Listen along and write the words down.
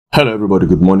Hello everybody,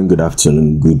 good morning, good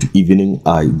afternoon, good evening.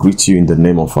 I greet you in the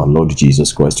name of our Lord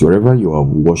Jesus Christ, wherever you are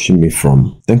watching me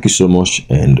from. Thank you so much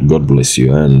and God bless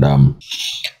you. And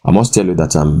I must tell you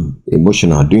that I'm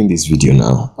emotional doing this video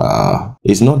now.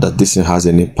 It's not that this has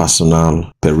any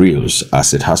personal perils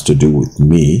as it has to do with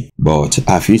me, but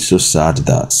I feel so sad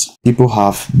that people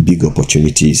have big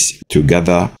opportunities to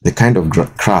gather the kind of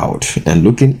crowd, and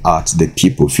looking at the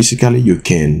people physically, you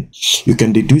can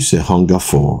deduce a hunger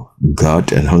for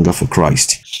God and hunger for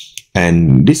Christ.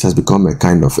 And this has become a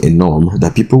kind of a norm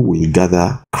that people will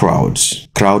gather crowd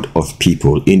of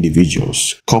people,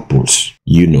 individuals, couples,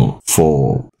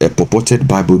 for a purported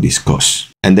Bible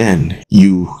discourse. And then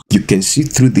you can see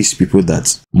through these people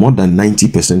that more than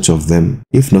 90% of them,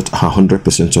 if not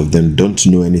 100% of them, don't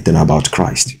know anything about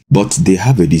Christ. But they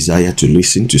have a desire to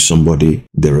listen to somebody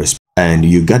they respect. And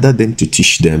you gather them to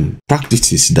teach them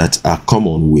practices that are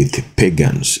common with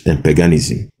pagans and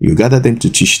paganism. You gather them to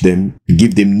teach them,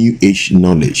 give them new age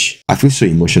knowledge. I feel so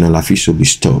emotional, I feel so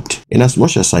disturbed. In as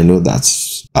much as I know that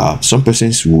some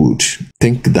persons would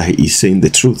think that he is saying the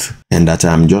truth and that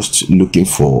I'm just looking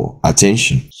for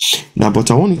attention. Now, but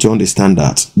I want you to understand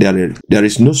that there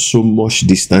is not so much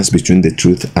distance between the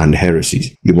truth and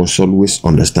heresy. You must always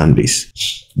understand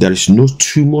this. There is no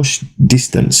too much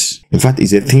distance. In fact,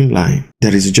 it's a thin line.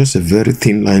 There is just a very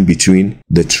thin line between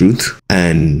the truth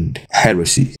and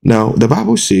heresy. Now, the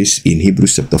Bible says in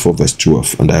Hebrews chapter 4 verse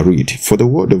 12, and I read, "For the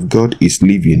word of God is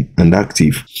living and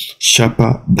active,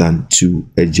 sharper than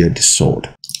two-edged sword."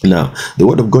 Now, the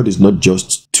word of God is not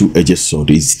just two-edged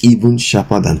sword, it's even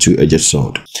sharper than two-edged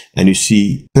sword. And you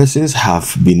see, persons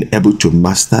have been able to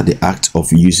master the act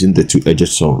of using the two-edged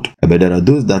sword. But there are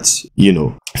those that,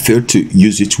 fail to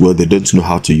use it well, they don't know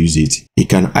how to use it. It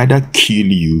can either kill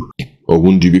you or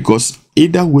wound you, because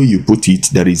either way you put it,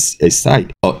 there is a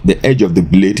side or the edge of the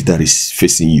blade that is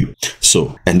facing you.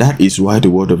 So, and that is why the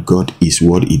word of God is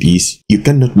what it is. You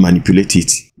cannot manipulate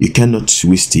it. You cannot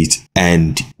twist it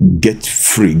and get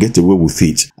free, get away with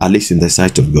it, at least in the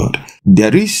sight of God.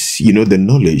 There is, the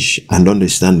knowledge and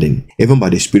understanding, even by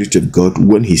the Spirit of God,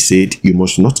 when he said, you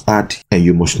must not add and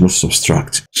you must not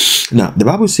subtract. Now, the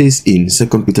Bible says in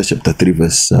 2 Peter chapter 3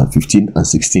 verse 15 and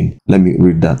 16. Let me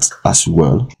read that as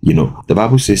well. The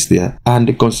Bible says there,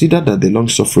 "And consider that the long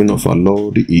suffering of our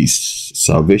Lord is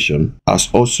salvation, as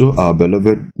also our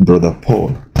beloved brother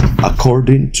Paul,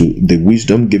 according to the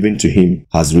wisdom given to him,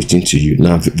 has written to you."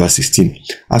 Now, verse 16.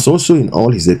 "As also in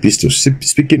all his epistles,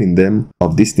 speaking in them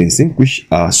of these things, in which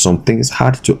are some things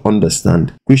hard to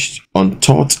understand, which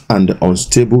untaught and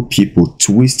unstable people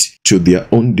twist to their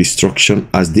own destruction,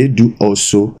 as they do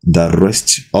also the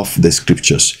rest of the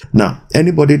scriptures." Now,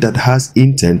 anybody that has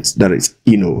intent, that is,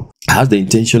 has the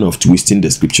intention of twisting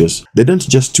the scriptures, they don't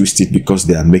just twist it because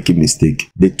they are making mistake.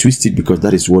 They twist it because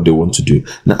that is what they want to do.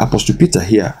 Now, Apostle Peter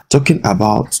here talking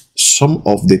about some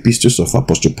of the epistles of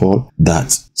Apostle Paul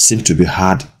that seem to be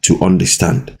hard to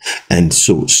understand, and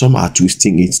so some are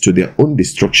twisting it to their own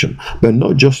destruction. But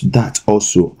not just that,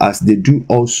 also as they do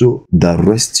also the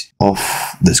rest of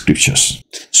the scriptures.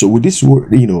 So with this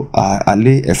word, I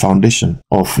lay a foundation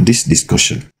of this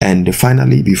discussion. And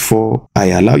finally, before I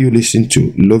allow you to listen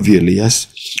to Lovy Elias,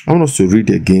 I want us to read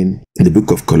again in the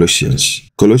book of Colossians.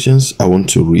 I want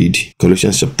to read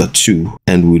Colossians chapter 2,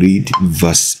 and we read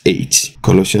verse 8.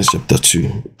 Colossians chapter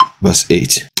 2 verse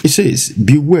 8. It says,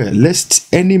 "Beware lest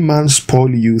any man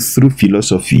spoil you through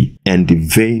philosophy and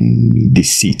vain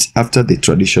deceit, after the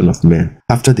tradition of men,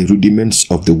 after the rudiments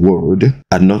of the world,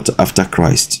 and not after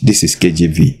Christ." This is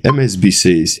KJV. MSB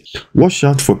says, "Watch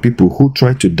out for people who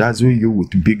try to dazzle you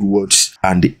with big words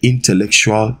and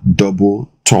intellectual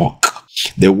double talk.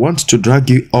 They want to drag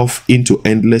you off into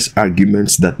endless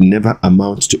arguments that never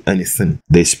amount to anything.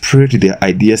 They spread their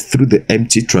ideas through the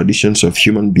empty traditions of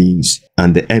human beings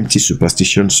and the empty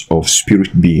superstitions of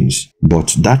spirit beings.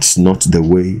 But that's not the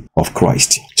way of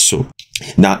Christ." So,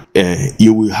 now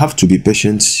you will have to be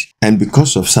patient, and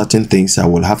because of certain things I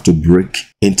will have to break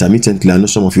intermittently. I know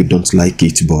some of you don't like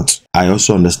it, but I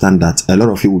also understand that a lot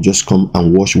of you will just come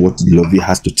and watch what Lovy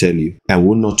has to tell you and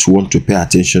will not want to pay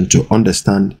attention to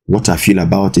understand what I feel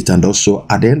about it. And also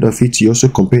at the end of it, you also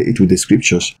compare it with the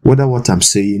scriptures, whether what I'm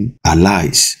saying are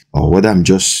lies or whether I'm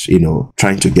just,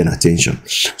 trying to gain attention.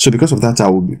 So because of that, I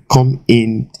will come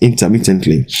in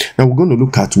intermittently. Now we're going to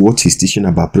look at what he's teaching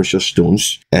about precious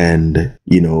stones, and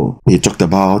he talked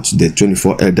about the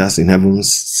 24 elders in heaven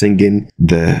singing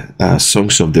the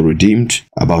songs of the redeemed,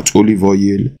 about olive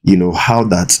oil, how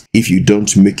that if you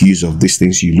don't make use of these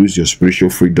things, you lose your spiritual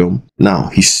freedom. Now,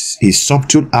 his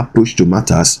subtle approach to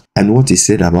matters and what he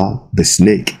said about the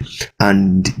snake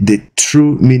and the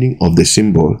true meaning of the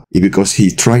symbol, because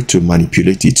he tried to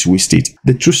manipulate it, twist it.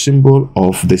 The true symbol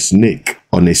of the snake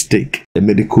on a stake, a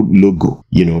medical logo,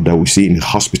 that we see in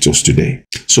hospitals today.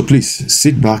 So please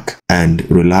sit back and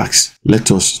relax.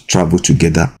 Let us travel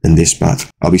together in this path.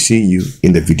 I'll be seeing you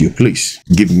in the video. Please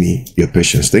give me your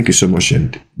patience. Thank you so much,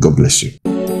 and God bless you.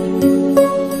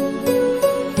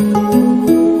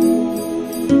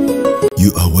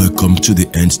 You are welcome to the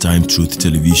End Time Truth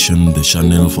Television, the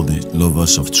channel for the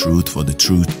lovers of truth, for the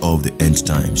truth of the end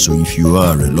time. So if you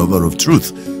are a lover of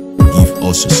truth, give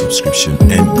us a subscription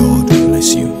and God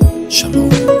bless you. Shalom.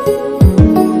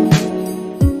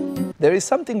 There is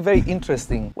something very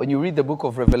interesting when you read the book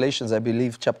of Revelations, I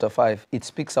believe, chapter 5. It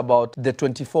speaks about the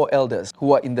 24 elders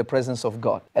who are in the presence of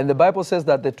God. And the Bible says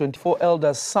that the 24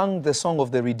 elders sang the song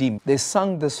of the redeemed. They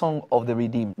sang the song of the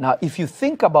redeemed. Now, if you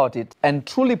think about it and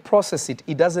truly process it,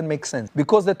 it doesn't make sense.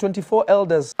 Because the 24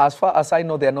 elders, as far as I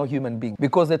know, they are not human beings.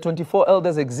 Because the 24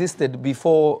 elders existed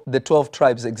before the 12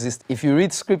 tribes exist. If you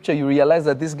read scripture, you realize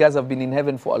that these guys have been in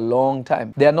heaven for a long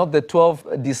time. They are not the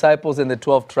 12 disciples and the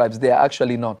 12 tribes. They are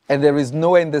actually not. And there is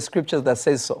nowhere in the scriptures that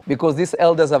says so, because these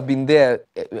elders have been there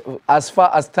as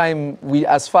far as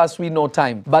we know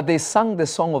time. But they sang the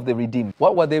song of the redeemed.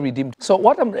 What were they redeemed? So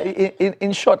what I'm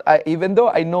in short, even though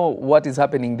I know what is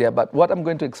happening there, but what I'm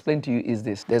going to explain to you is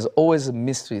this: there's always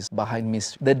mysteries behind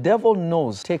mystery. The devil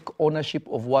knows take ownership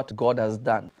of what God has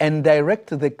done and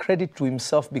direct the credit to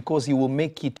himself, because he will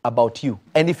make it about you.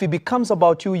 And if it becomes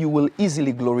about you, you will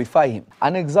easily glorify him.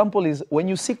 An example is when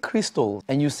you see crystals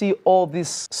and you see all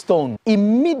this stone,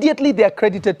 immediately they are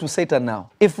credited to Satan now.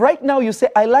 If right now you say,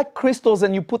 I like crystals,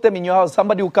 and you put them in your house,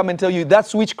 somebody will come and tell you,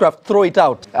 that's witchcraft, throw it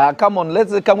out. Come on,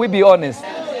 can we be honest?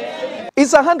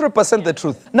 It's 100% the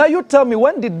truth. Now you tell me,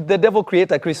 when did the devil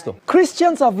create a crystal?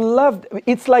 Christians have loved,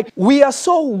 it's like we are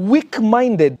so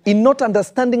weak-minded in not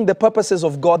understanding the purposes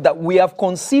of God that we have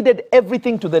conceded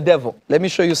everything to the devil. Let me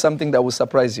show you something that will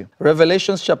surprise you.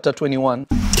 Revelations chapter 21.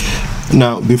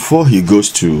 Now, before he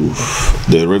goes to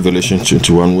the Revelation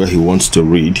 21 where he wants to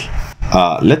read,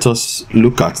 let us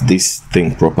look at this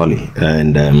thing properly.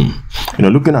 And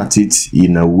looking at it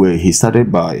in a way, he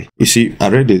started by, you see, I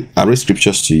read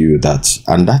scriptures to you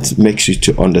and that makes you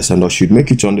to understand, or should make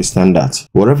you to understand, that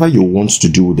whatever you want to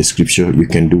do with the scripture, you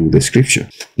can do with the scripture.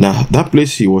 Now, that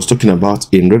place he was talking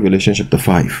about in Revelation chapter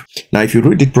 5. Now, if you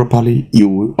read it properly, you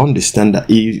will understand that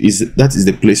that is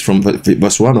the place from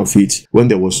verse 1 of it, when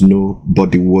there was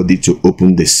nobody worthy to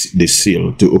open the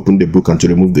seal, to open the book and to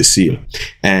remove the seal.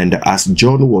 And as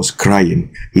John was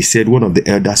crying, he said, one of the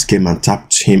elders came and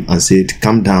tapped him and said,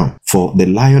 come down, for the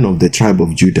Lion of the tribe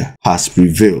of Judah has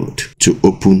prevailed to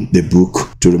open the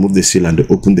book, to remove the seal and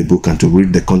to open the book and to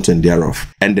read the content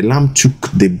thereof. And the Lamb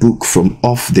took the book from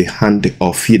off the hand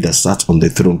of he that sat on the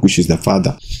throne, which is the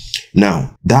Father.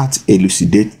 Now, that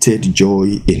elucidated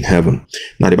joy in heaven.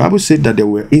 Now, the Bible said that there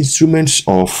were instruments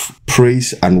of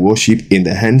praise and worship in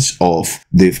the hands of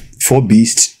the 4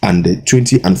 beasts and the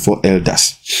 24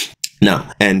 elders.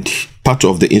 Now, and part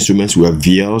of the instruments were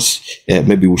vials.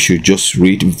 Maybe we should just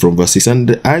read from verse 6.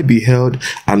 And I beheld,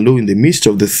 and lo, in the midst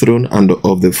of the throne and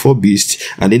of the 4 beasts,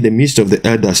 and in the midst of the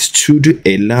elders, stood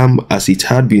a lamb as it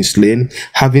had been slain,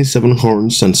 having 7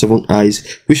 horns and 7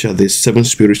 eyes, which are the 7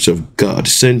 spirits of God,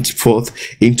 sent forth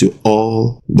into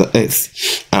all the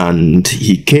earth. And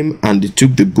he came and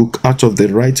took the book out of the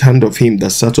right hand of him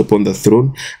that sat upon the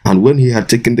throne. And when he had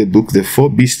taken the book, the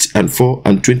 4 beasts and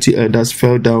 24 elders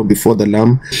fell down before the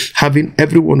Lamb, having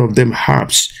every one of them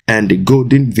harps and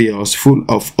golden vials full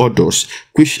of odors,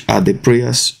 which are the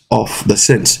prayers of the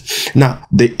saints. Now,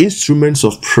 the instruments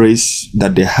of praise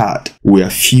that they had were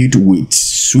filled with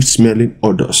sweet-smelling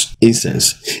odors,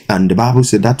 incense, and the Bible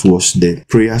said that was the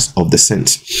prayers of the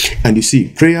saints. And you see,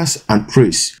 prayers and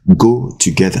praise go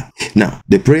together. Now,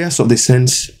 the prayers of the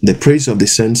saints, the praise of the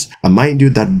saints, and mind you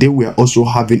that they were also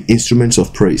having instruments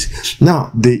of praise.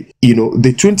 Now, the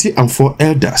 24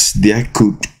 elders,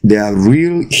 they are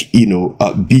real,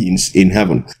 beings in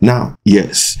heaven. Now,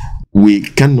 yes, we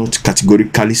cannot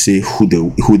categorically say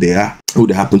who they are, who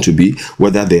they happen to be,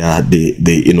 whether they are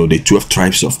the 12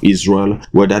 tribes of Israel,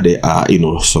 whether they are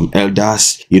some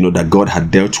elders that God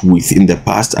had dealt with in the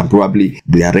past, and probably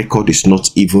their record is not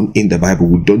even in the Bible.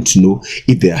 We don't know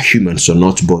if they are humans or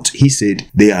not, but he said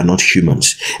they are not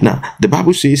humans. Now the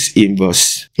Bible says in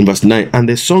verse 9, and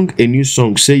they sung a new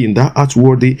song, saying, thou art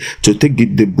worthy to take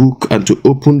the book and to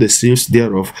open the seals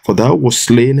thereof, for thou wast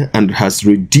slain and hast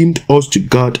redeemed us to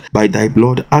God by thy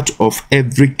blood out of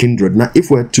every kindred. Now if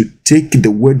we're to take the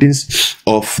wordings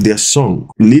of their song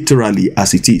literally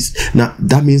as it is, now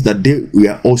that means that they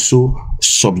were also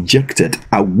subjected,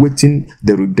 awaiting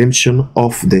the redemption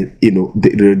of the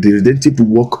redemptive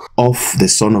work of the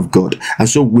Son of God. And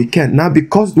so we can now,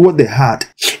 because what they had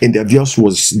in their verse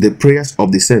was the prayers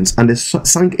of the saints, and they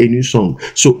sang a new song.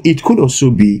 So it could also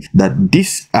be that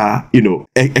these are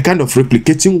a kind of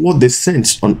replicating what the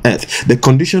saints on earth, the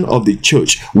condition of the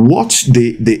church, what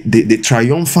the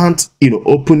triumphant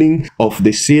opening of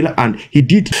the seal, and he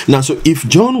did. Now, so if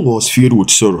John was filled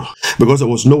with sorrow because there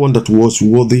was no one that was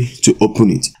worthy to open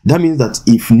it, that means that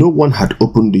if no one had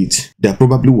opened it, there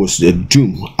probably was a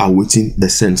doom awaiting the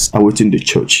saints, awaiting the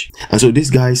church. And so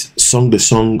these guys sung the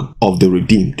song of the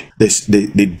redeemed. They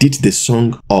did the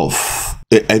song of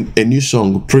a new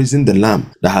song, praising the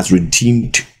Lamb that has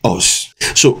redeemed us.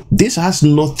 So this has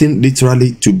nothing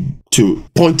literally to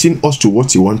pointing us to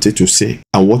what he wanted to say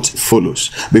and what follows,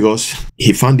 because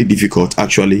he found it difficult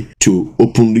actually to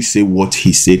openly say what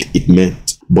he said it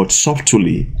meant, but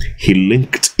subtly he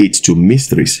linked it to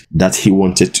mysteries that he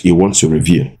wants to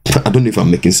reveal. I don't know if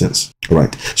I'm making sense.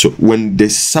 Right. So when they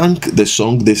sang the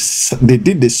song, they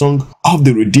did the song of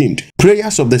the redeemed.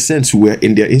 Prayers of the saints were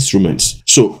in their instruments.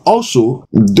 So also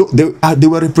they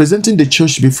were representing the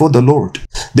church before the Lord.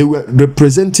 They were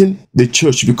representing the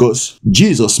church because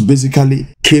Jesus basically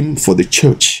came for the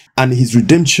church, and his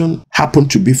redemption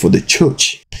happened to be for the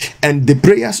church. And the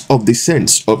prayers of the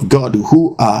saints of God,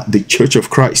 who are the church of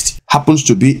Christ, happens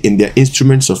to be in their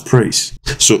instruments of praise.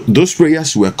 So those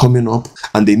prayers were coming up,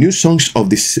 and the new songs of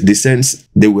the saints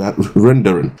they were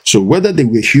rendering. So whether they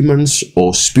were humans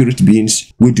or spirit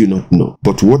beings, we do not know.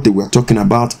 But what they were talking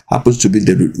about happens to be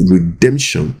the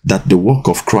redemption that the work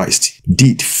of Christ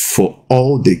did for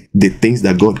all the things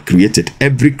that God created.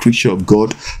 Every creature of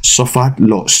God suffered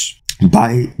loss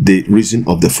by the reason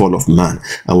of the fall of man.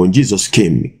 And when Jesus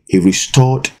came, he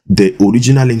restored the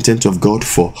original intent of God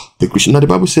for the creation. Now the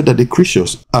Bible said that the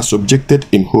creatures are subjected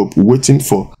in hope, waiting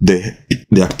for the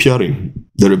appearing,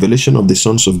 the revelation of the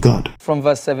sons of God. From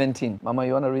verse 17. Mama,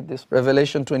 you want to read this?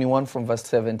 Revelation 21 from verse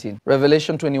 17.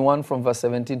 Revelation 21 from verse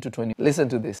 17 to 20. Listen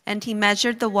to this. And he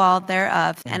measured the wall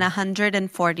thereof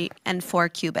 144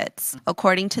 cubits,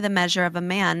 according to the measure of a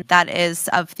man, that is,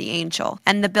 of the angel.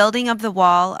 And the building of the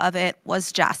wall of it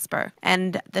was jasper,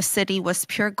 and the city was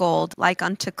pure gold, like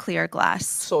unto clear glass.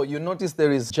 So you notice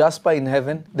there is jasper in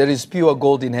heaven, there is pure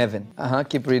gold in heaven.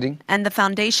 Keep reading. And the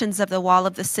foundations of the wall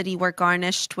of the city were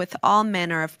garnished with all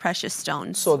manner of precious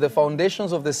stones. So the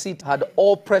foundations of the city had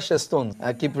all precious stones.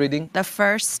 Keep reading. The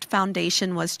first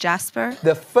foundation was jasper.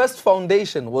 The first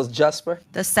foundation was jasper.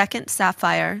 The second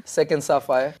sapphire. Second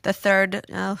sapphire. The third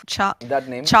that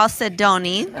name.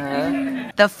 chalcedony.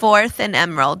 The fourth an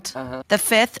emerald. The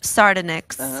fifth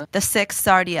sardonyx. The sixth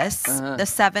sardius. The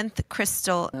seventh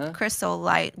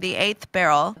chrysolite. The eighth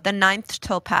beryl. The ninth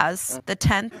topaz. The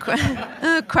 10th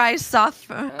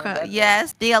chrysoprase.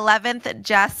 Yes. The 11th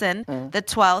jacinth. The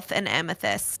 12th an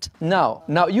amethyst. Now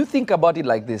you think about it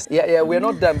like this. Yeah, we're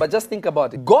not done, but just think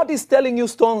about it. God is telling you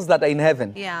stones that are in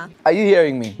heaven. Yeah. Are you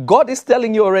hearing me? God is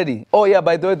telling you already. Oh yeah,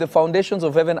 by the way, the foundations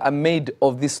of heaven are made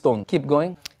of this stone. Keep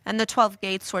going. And the 12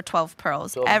 gates were 12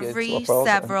 pearls. Every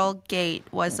several gate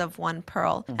was of one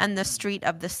pearl. And the street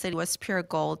of the city was pure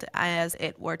gold, as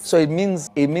it were. So it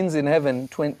means in heaven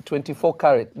 24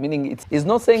 karat, meaning it's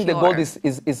not saying pure. The gold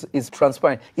is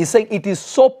transparent. It's saying it is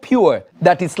so pure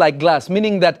that it's like glass,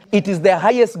 meaning that it is the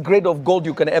highest grade of gold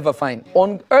you can ever find.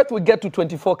 On earth we get to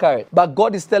 24 karat, but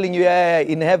God is telling you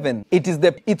in heaven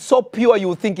it's so pure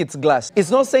you think it's glass. It's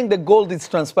not saying the gold is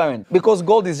transparent, because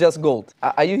gold is just gold.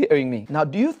 Are you hearing me? Now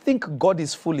do you think God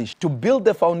is foolish to build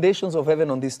the foundations of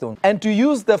heaven on this stone, and to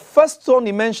use the first stone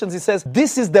he mentions? He says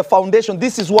this is the foundation,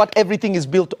 this is what everything is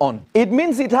built on. It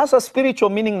means it has a spiritual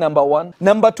meaning, number one.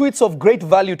 Number two, it's of great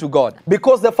value to God,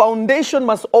 because the foundation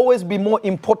must always be more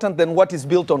important than what is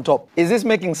built on top. Is this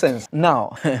making sense?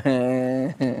 Now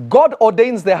God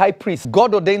ordains the high priest.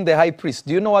 God ordained the high priest.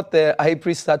 Do you know what the high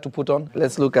priest had to put on?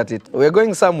 Let's look at it. We're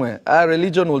going somewhere. Our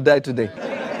religion will die today.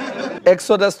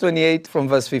 Exodus 28 from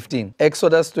verse 15.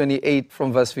 Exodus 28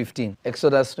 from verse 15.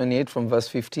 Exodus 28 from verse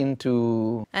 15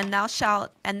 to... And thou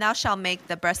shalt make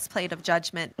the breastplate of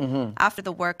judgment after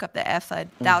the work of the ephod.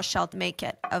 Thou shalt make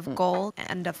it of gold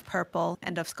and of purple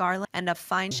and of scarlet and of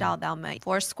fine shalt thou make.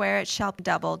 Foursquare it shall be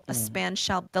doubled, a span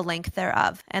shall be the length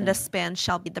thereof, and a span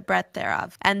shall be the breadth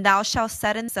thereof. And thou shalt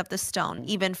set in of the stone,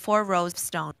 even 4 rows of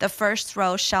stone. The first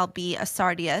row shall be a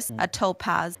sardius, a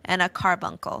topaz, and a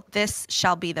carbuncle. This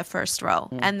shall be the first row.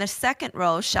 And the second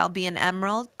row shall be an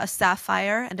emerald, a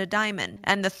sapphire, and a diamond.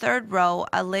 And the third row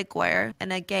a ligure,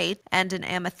 and a agate, and an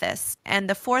amethyst. And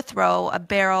the fourth row a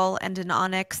beryl, and an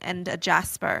onyx, and a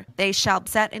jasper. They shall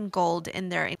be set in gold in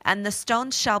their. And the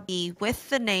stones shall be with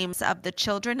the names of the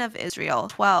children of Israel,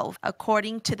 12,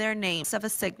 according to their names of a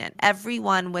signet. Every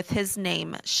one with his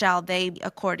name shall they be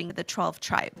according to the 12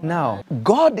 tribes. Now,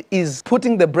 God is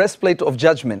putting the breastplate of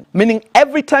judgment, meaning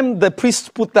every time the priests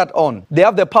put that on, they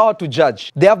have the power to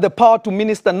judge. They have the power to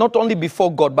minister not only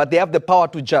before God, but they have the power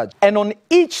to judge. And on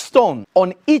each stone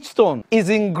is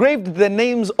engraved the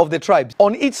names of the tribes.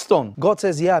 On each stone, God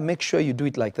says, yeah, make sure you do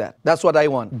it like that. That's what I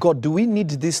want. God, do we need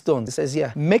these stones? He says,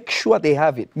 yeah, make sure they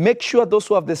have it. Make sure those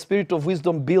who have the spirit of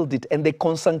wisdom build it, and they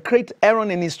consecrate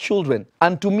Aaron and his children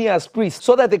unto me as priests,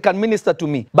 so that they can minister to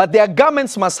me. But their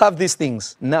garments must have these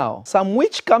things. Now, some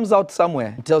witch comes out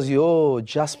somewhere and tells you, oh,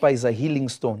 jasper is a healing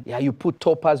stone. Yeah, you put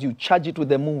topaz, you charge it with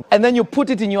the moon, and then you put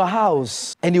it in your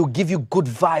house, and it will give you good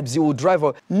vibes. You will drive.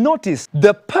 Notice,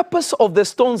 the purpose of the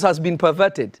stones has been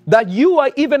perverted. That you are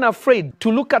even afraid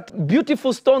to look at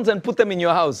beautiful stones and put them in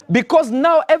your house. Because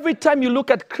now, every time you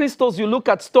look at crystals, you look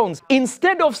at stones,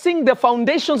 instead of seeing the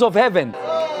foundations of heaven,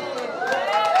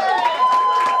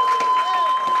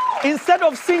 instead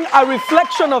of seeing a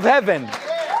reflection of heaven,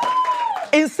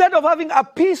 instead of having a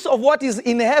piece of what is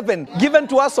in heaven given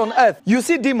to us on earth, you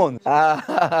see demons.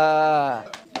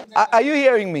 Are you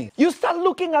hearing me? You start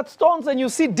looking at stones and you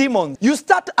see demons. You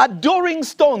start adoring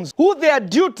stones, who their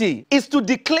duty is to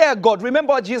declare God.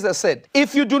 Remember what Jesus said.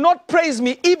 If you do not praise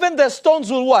me, even the stones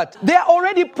will what? They are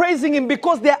already praising him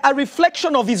because they are a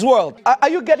reflection of his world. Are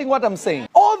you getting what I'm saying?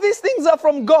 All these things are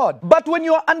from God. But when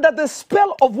you are under the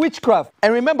spell of witchcraft,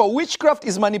 and remember, witchcraft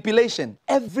is manipulation,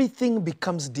 everything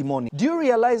becomes demonic. Do you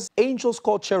realize angels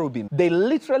called cherubim, they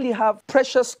literally have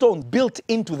precious stones built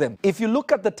into them? If you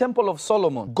look at the Temple of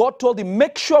Solomon, God told him,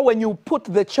 make sure when you put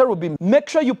the cherubim, make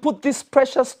sure you put these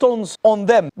precious stones on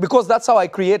them, because that's how I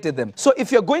created them. So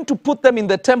if you're going to put them in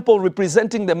the temple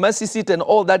representing the mercy seat and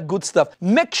all that good stuff,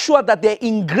 make sure that they're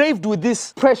engraved with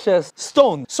this precious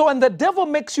stone. So when the devil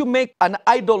makes you make an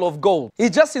idol of gold,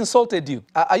 he just insulted you.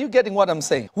 Are you getting what I'm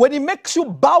saying? When he makes you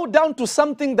bow down to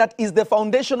something that is the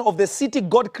foundation of the city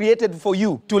God created for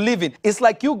you to live in, it's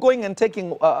like you going and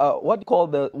taking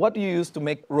what do you use to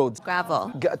make roads?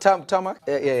 Gravel. Tarmac?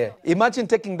 Yeah. Imagine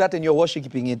taking that and you're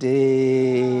worshiping it.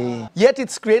 Yet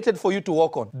it's created for you to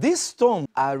walk on. These stones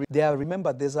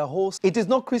remember, there's a whole, it is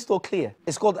not crystal clear.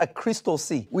 It's called a crystal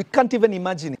sea. We can't even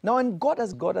imagine it. Now, when God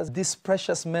has this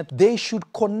precious metal, they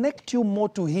should connect you more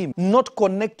to him, not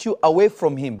connect you away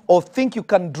from him, or think you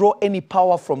can draw any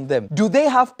power from them. Do they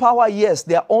have power? Yes.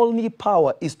 Their only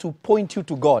power is to point you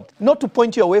to God, not to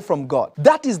point you away from God.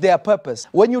 That is their purpose.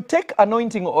 When you take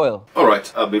anointing oil. All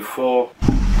right,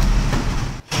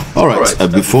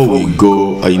 before we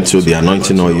go into the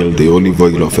anointing oil, the olive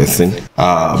oil of a thing,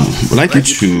 I'd like you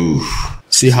to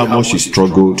see how much you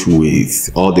struggled with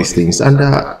all these things, and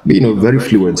very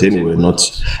fluent anyway,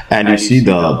 and you see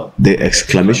the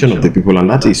exclamation of the people, and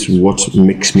that is what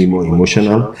makes me more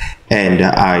emotional. And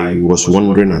I was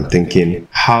wondering and thinking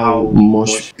how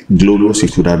much glorious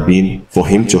it would have been for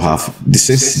him to have this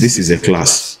is a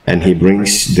class, and he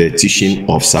brings the teaching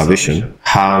of salvation,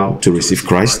 how to receive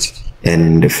Christ.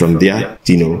 And from there,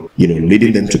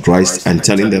 leading them to Christ and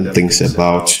telling them things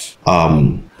about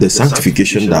the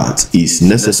sanctification that is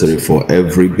necessary for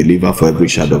every believer, for every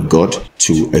child of God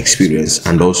to experience,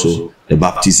 and also the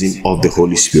baptism of the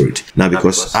Holy Spirit. Now,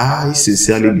 because I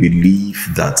sincerely believe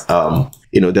that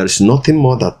there is nothing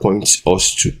more that points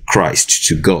us to Christ,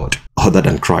 to God, other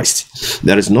than Christ.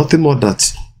 There is nothing more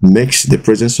that makes the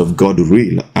presence of God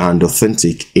real and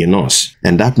authentic in us,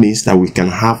 and that means that we can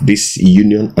have this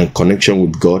union and connection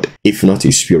with God, if not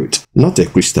his spirit, not a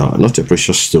crystal, not a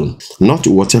precious stone, not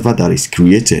whatever that is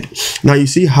created. Now you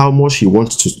see how much he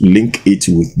wants to link it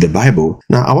with the Bible.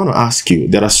 Now I want to ask you,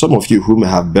 there are some of you who may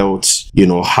have built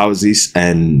houses,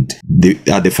 and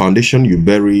at the foundation you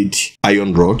buried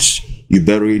iron rods, you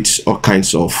buried all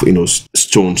kinds of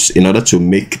stones in order to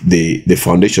make the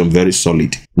foundation very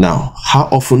solid. Now, how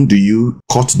often do you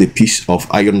cut the piece of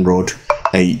iron rod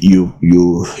and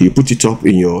you put it up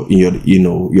in your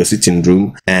your sitting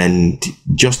room, and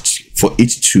just for it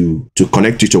to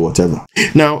connect it or whatever.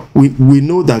 Now we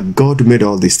know that God made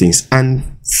all these things, and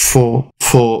for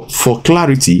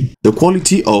clarity, the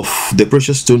quality of the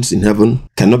precious stones in heaven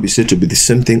cannot be said to be the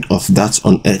same thing of that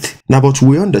on earth. Now, but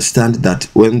we understand that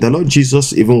when the Lord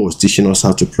Jesus even was teaching us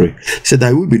how to pray, he said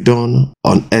that it will be done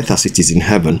on earth as it is in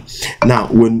heaven. Now,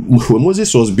 when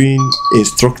Moses was being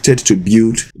instructed to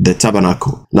build the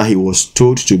tabernacle, now he was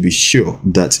told to be sure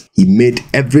that he made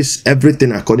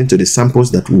everything according to the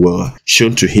samples that were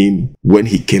shown to him when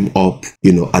he came up,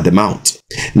 at the mount.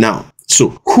 Now,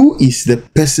 so who is the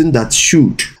person that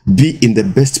should be in the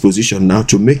best position now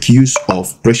to make use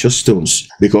of precious stones?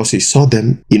 Because he saw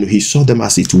them, he saw them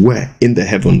as it were in the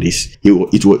heavenlies.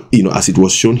 It was, as it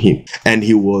was shown him, and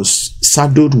he was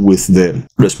saddled with the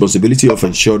responsibility of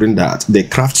ensuring that the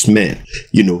craftsmen,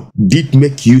 did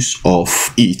make use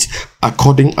of it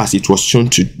according as it was shown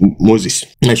to Moses.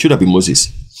 It should have been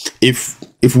Moses.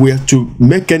 If we are to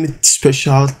make any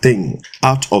special thing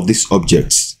out of these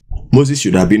objects, Moses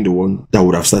should have been the one that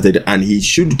would have started, and he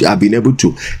should have been able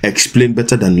to explain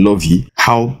better than Lovy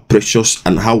how precious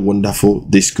and how wonderful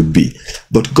this could be.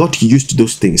 But God used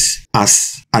those things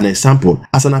as an example,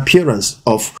 as an appearance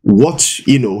of what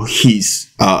his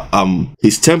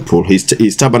temple,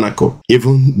 his tabernacle,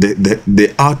 even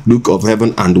the outlook of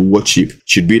heaven and worship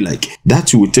should be like.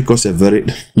 That will take us a very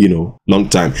long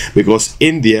time, because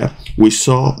in there we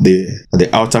saw the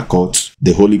outer court,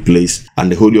 the holy place,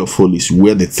 and the holy of holies,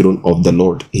 where the throne of the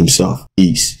Lord himself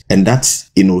is, and that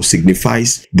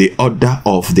signifies the order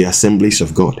of the assemblies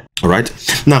of God. All right.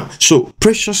 Now, so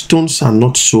precious stones are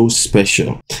not so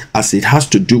special, as it has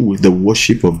to do with the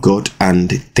worship of God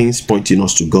and things pointing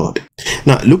us to God.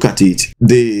 Now, look at it.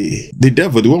 The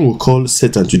devil, the one we call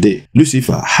Satan today,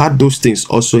 Lucifer, had those things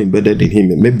also embedded in him.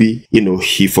 And maybe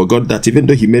he forgot that, even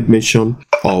though he made mention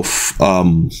of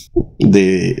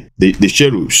the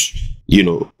cherubs,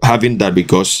 having that,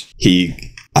 because he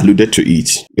alluded to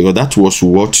it, because that was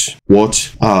what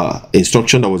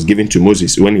instruction that was given to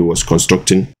Moses when he was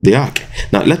constructing the ark.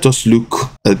 Now let us look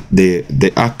at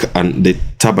the ark and the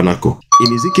tabernacle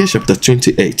in Ezekiel chapter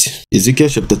 28. Ezekiel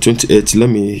chapter 28. Let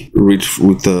me read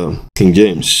with King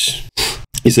James.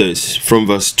 It says from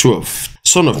verse 12,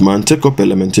 Son of man, take up a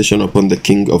lamentation upon the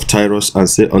king of Tyrus, and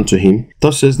say unto him,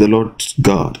 Thus says the Lord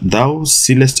God, Thou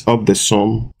sealest up the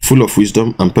sum, full of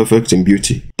wisdom and perfect in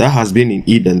beauty. Thou hast been in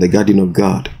Eden, the garden of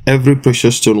God. Every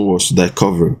precious stone was thy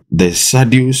covering, the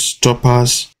sardius,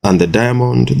 topaz, and the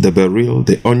diamond, the beryl,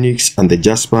 the onyx, and the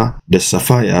jasper, the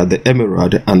sapphire, the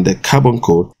emerald, and the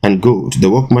carbuncle, and gold.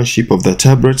 The workmanship of thy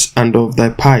tabrets and of thy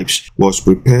pipes was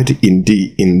prepared in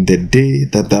thee in the day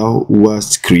that thou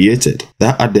wast created.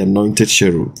 Thou art the anointed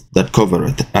cherub that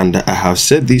covereth, and I have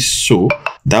said this so.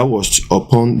 Thou wast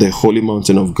upon the holy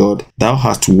mountain of God. Thou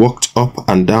hast walked up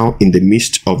and down in the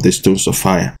midst of the stones of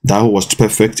fire. Thou wast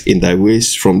perfect in thy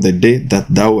ways from the day that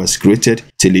thou wast created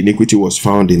till iniquity was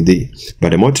found in thee. By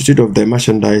the multitude of thy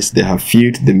merchandise they have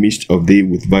filled the midst of thee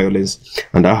with violence,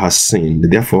 and thou hast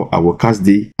sinned. Therefore I will cast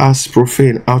thee as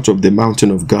profane out of the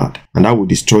mountain of God, and I will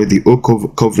destroy the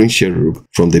oak covering cherub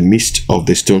from the midst of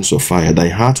the stones of fire. Thy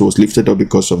heart was lifted up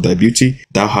because of thy beauty.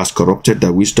 Thou hast corrupted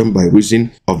thy wisdom by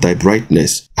reason of thy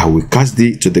brightness. I will cast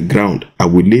thee to the ground. I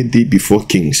will lay thee before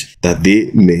kings, that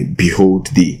they may behold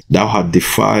thee. Thou hast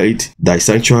defied thy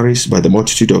sanctuaries by the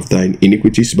multitude of thine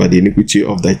iniquities, by the iniquity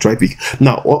of thy traffic.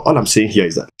 Now, all I'm saying here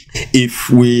is that if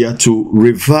we are to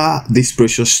revere these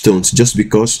precious stones, just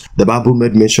because the Bible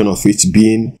made mention of it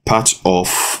being part of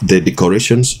the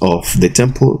decorations of the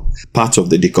temple, part of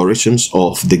the decorations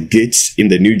of the gates in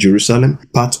the New Jerusalem,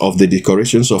 part of the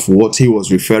decorations of what he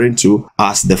was referring to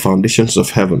as the foundations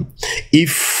of heaven,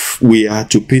 if we are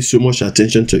to pay so much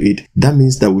attention to it, that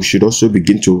means that we should also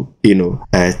begin to,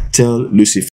 tell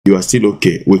Lucifer, you are still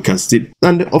okay, we can still.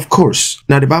 And of course,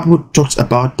 now the Bible talks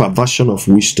about perversion of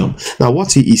wisdom. Now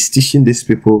what he is teaching these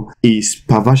people is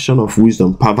perversion of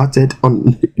wisdom, perverted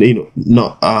on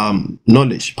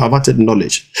knowledge, perverted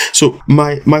knowledge. So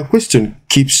my question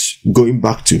keeps going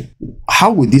back to,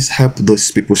 how will this help those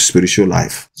people's spiritual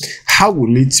life? How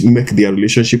will it make their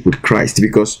relationship with Christ?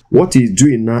 Because what he's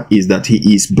doing now is that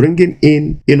he is bringing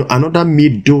in another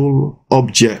middle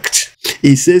object.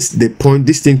 He says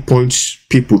this thing points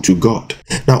people to God.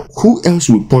 Now, who else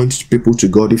will point people to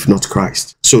God if not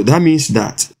Christ? So that means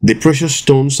that the precious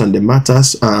stones and the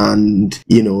matters and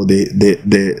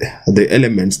the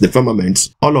elements, the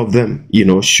firmaments, all of them,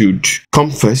 should come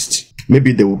first,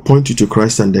 maybe they will point you to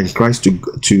Christ and then Christ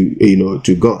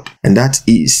to God. And that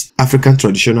is African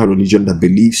traditional religion that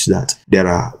believes that there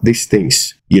are these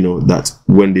things, that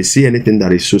when they see anything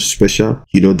that is so special,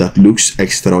 that looks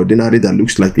extraordinary, that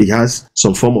looks like it has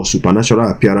some form of supernatural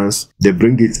appearance, they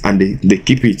bring it and they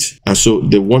keep it. And so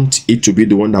they want it to be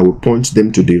the one that will point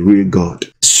them to the real God.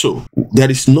 So there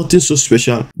is nothing so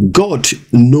special. God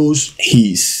knows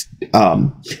his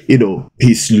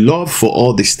love for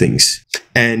all these things.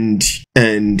 And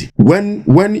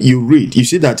when you read, you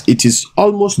see that it is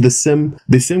almost the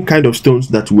same kind of stones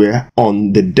that were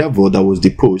on the devil that was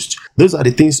deposed. Those are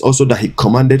the things also that he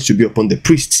commanded to be upon the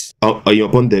priests, or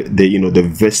upon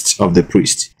the vests of the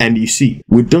priest. And you see,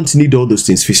 we don't need all those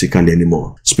things physically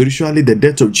anymore. Spiritually, the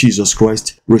death of Jesus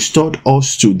Christ restored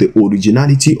us to the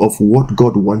originality of what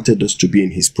God wanted us to be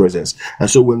in his presence. And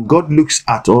so when God looks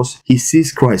at us, he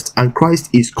sees Christ, and Christ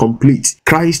is complete.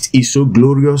 Christ is so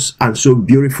glorious and so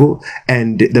beautiful,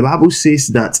 and the Bible says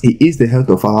that he is the health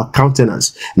of our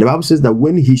countenance. And the Bible says that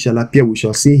when he shall appear, we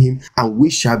shall see him, and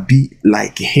we shall be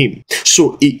like him.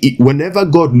 So whenever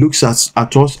God looks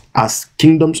at us as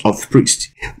kingdoms of priests,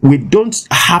 we don't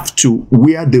have to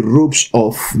wear the robes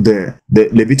of the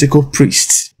Levitical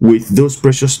priests with those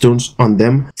precious stones on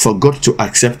them for God to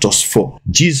accept us for.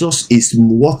 Jesus is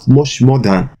worth much more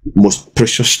than most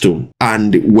precious stone,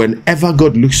 and whenever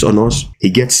God looks on us, he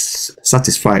gets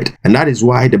satisfied. And that is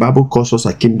why the Bible calls us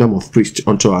a kingdom of priests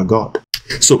unto our God.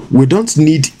 So we don't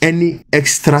need any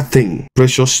extra thing,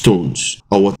 precious stones,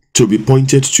 or what, to be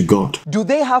pointed to God. Do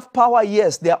they have power?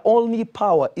 Yes. Their only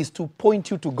power is to point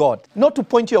you to God, not to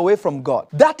point you away from God.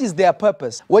 That is their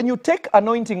purpose. When you take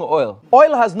anointing oil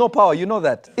has no power. You know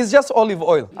that. It's just olive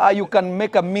oil. You can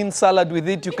make a mean salad with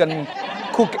it. You can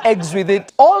cook eggs with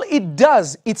it. All it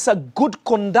does, it's a good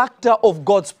conductor of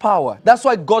God's power. That's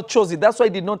why God chose it. That's why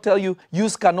he did not tell you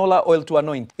use canola oil to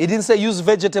anoint. He didn't say use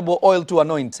vegetable oil to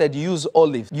anoint. He said use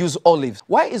olive. Use olives.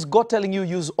 Why is God telling you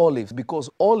use olives? Because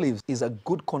olives is a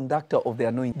good conductor of the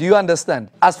anointing. Do you understand?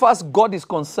 As far as God is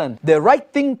concerned, the right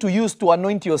thing to use to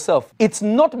anoint yourself, it's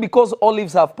not because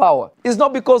olives have power. It's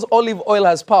not because olive oil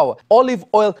has power. Olive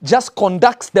oil just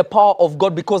conducts the power of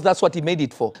God because that's what he made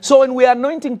it for. So when we are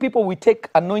anointing people, we take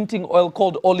anointing oil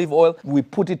called olive oil, we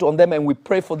put it on them and we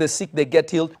pray for the sick, they get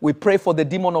healed. We pray for the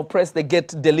demon oppressed, they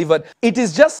get delivered. It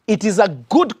is a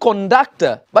good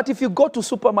conductor. But if you go to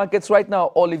supermarkets right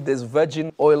now, there's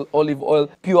virgin oil, olive oil,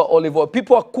 pure olive oil.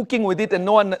 People are cooking with it and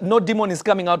no demon is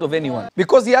coming out of anyone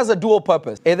because he has a dual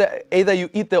purpose. Either you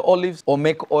eat the olives or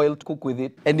make oil to cook with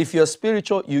it. And if you're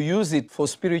spiritual, you use it for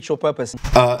spiritual purpose.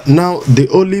 Now, the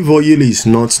olive oil is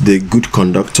not the good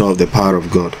conductor of the power of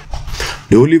God.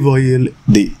 The olive oil,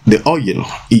 the oil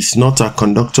is not a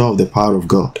conductor of the power of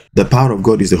God. The power of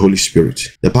God is the Holy Spirit.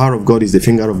 The power of God is the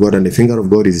finger of God, and the finger of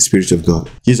God is the Spirit of God.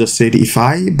 Jesus said, if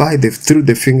I through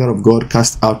the finger of God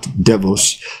cast out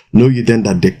devils, know ye then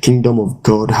that the kingdom of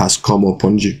God has come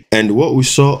upon you. And what we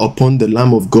saw upon the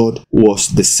Lamb of God was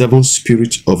the seven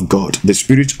Spirit of God, the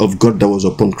Spirit of God that was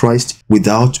upon Christ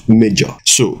without measure.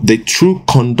 So the true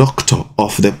conductor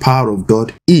of the power of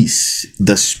God is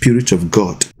the Spirit of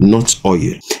God, not oil.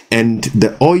 And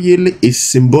the oil is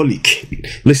symbolic.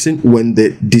 Listen, when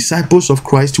the disciples of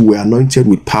Christ were anointed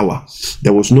with power,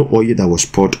 there was no oil that was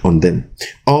poured on them.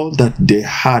 All that they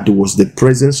had was the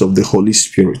presence of the Holy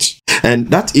Spirit. And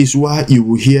that is why you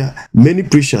will hear many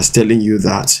preachers telling you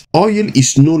that oil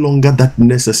is no longer that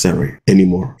necessary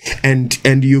anymore. And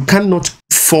you cannot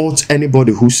fault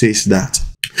anybody who says that.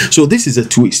 So this is a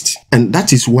twist, and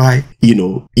that is why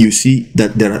you see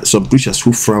that there are some preachers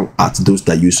who frown at those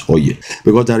that use oil,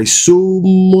 because there is so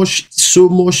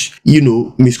much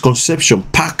misconception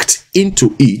packed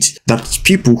into it that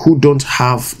people who don't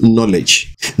have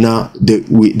knowledge now they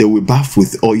will bath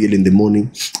with oil in the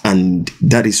morning, and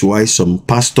that is why some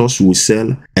pastors will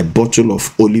sell a bottle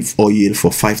of olive oil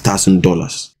for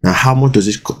 $5,000. Now, how much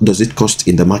does it cost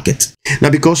in the market? Now,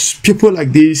 because people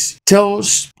like this tell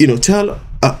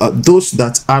those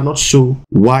that are not so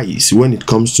wise when it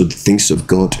comes to the things of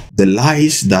God, the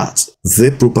lies that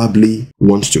they probably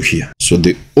want to hear. So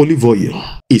the olive oil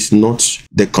is not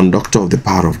the conductor of the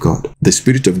power of God. The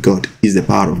Spirit of God is the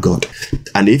power of God.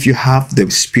 And if you have the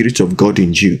Spirit of God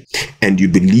in you and you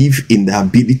believe in the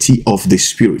ability of the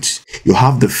Spirit, you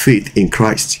have the faith in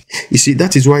Christ. You see,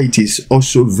 that is why it is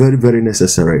also very, very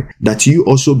necessary that you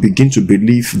also begin to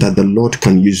believe that the Lord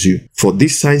can use you. For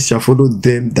these signs shall follow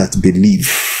them that believe.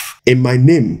 In my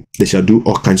name, they shall do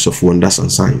all kinds of wonders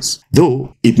and signs.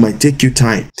 Though it might take you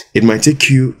time, it might take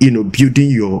you, building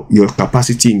your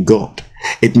capacity in God.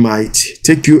 It might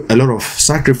take you a lot of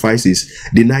sacrifices,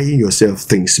 denying yourself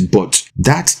things, but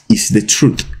that is the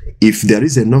truth. if there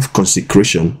is enough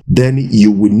consecration, then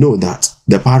you will know that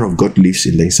the power of God lives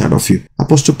in the inside of you.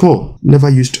 Apostle Paul never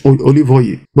used olive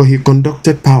oil, but he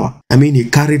conducted power. I mean, he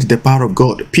carried the power of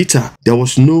God. Peter, there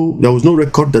was no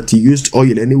record that he used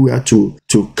oil anywhere to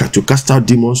cast out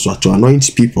demons or to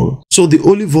anoint people. So the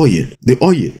olive oil, the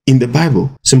oil in the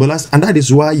Bible symbolized, and that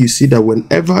is why you see that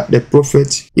whenever the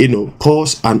prophet,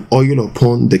 pours an oil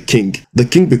upon the king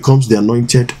becomes the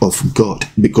anointed of God,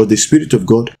 because the Spirit of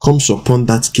God comes upon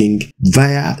that king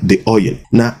via the oil.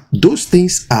 Now, those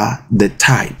things are the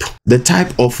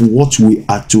type of what we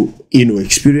are to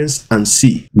experience and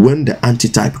see when the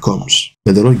antitype comes.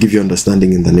 May the Lord give you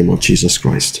understanding in the name of Jesus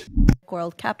Christ.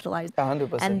 World capitalized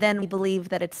 100%. and then we believe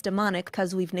that it's demonic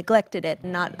because we've neglected it,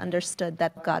 not understood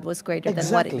that God was greater than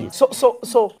what it is.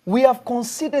 So we have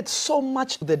conceded so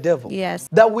much to the devil. Yes.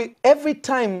 That every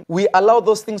time we allow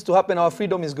those things to happen, our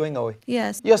freedom is going away.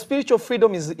 Yes. Your spiritual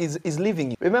freedom is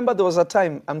leaving you. Remember, there was a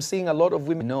time I'm seeing a lot of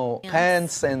women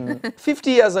pants, and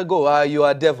 50 years ago, you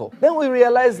are a devil. Then we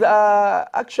realized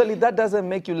actually that doesn't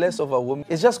make you less of a woman.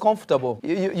 It's just comfortable.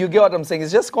 You get what I'm saying?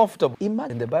 It's just comfortable.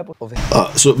 Imagine the Bible of it.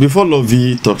 So before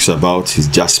Lovy talks about his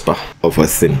jasper of a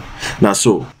thing, now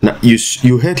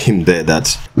you heard him there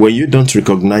that when you don't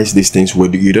recognize these things,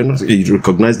 when you don't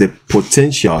recognize the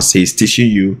potentials he's teaching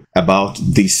you about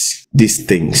these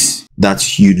things,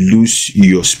 that you lose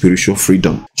your spiritual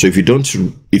freedom. So if you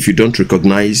don't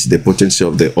recognize the potency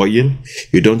of the oil,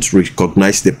 you don't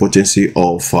recognize the potency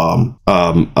of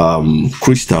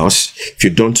crystals, if you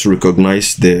don't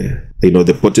recognize the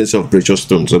potency of precious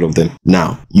stones, all of them,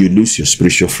 now you lose your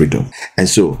spiritual freedom. And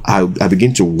so I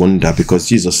begin to wonder, because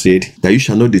Jesus said that you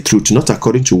shall know the truth, not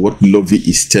according to what Lovy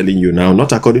is telling you now,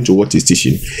 not according to what he's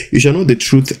teaching. You shall know the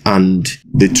truth, and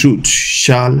the truth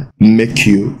shall make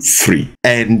you free.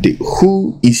 And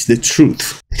who is the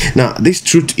truth? Now, this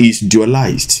truth is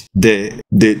dualized. The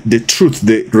truth,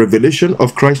 the revelation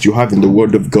of Christ you have in the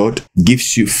Word of God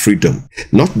gives you freedom.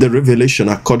 Not the revelation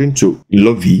according to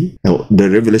Lovy, the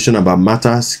revelation about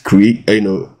matters,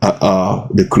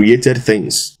 the created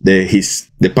things,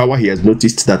 the power he has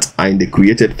noticed that are in the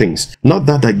created things. Not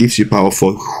that gives you power.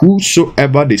 For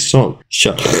whosoever the Son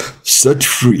shall set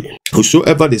free,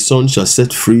 whosoever the Son shall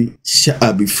set free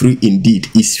shall be free indeed,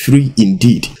 is free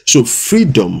indeed. So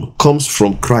freedom comes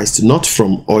from Christ, not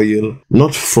from oil,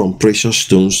 not from precious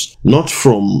stones, not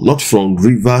from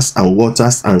rivers and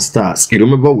waters and stars. You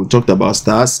remember we talked about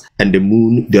stars and the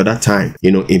moon the other time,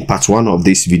 in part 1 of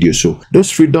this video. So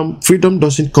those freedom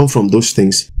doesn't come from those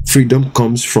things. Freedom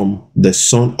comes from the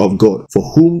Son of God.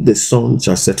 For whom the Son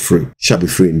shall set free shall be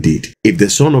free indeed. If the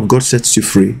Son of God sets you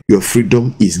free, your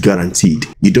freedom is guaranteed.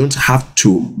 You don't have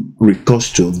to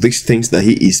recourse to these things that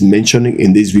he is mentioning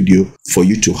in this video for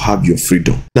you to have your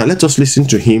freedom. Now let us listen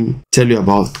to him tell you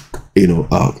about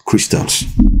crystals.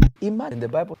 Imagine the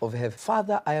Bible of heaven.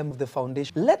 Father, I am the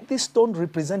foundation. Let this stone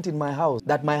represent in my house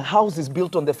that my house is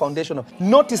built on the foundation of.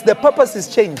 Notice the purpose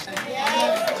is changed.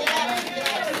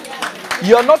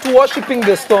 You are not worshiping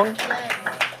the stone.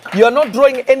 You are not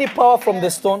drawing any power from the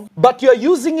stone, but you are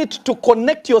using it to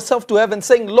connect yourself to heaven,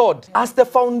 saying, Lord, as the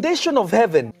foundation of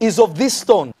heaven is of this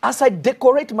stone, as I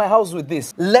decorate my house with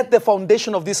this, let the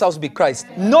foundation of this house be Christ.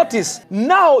 Notice,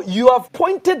 now you have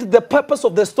pointed the purpose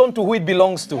of the stone to who it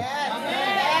belongs to.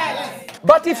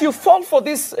 But if you fall for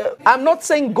this, I'm not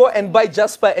saying go and buy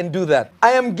jasper and do that.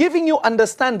 I am giving you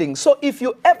understanding. So if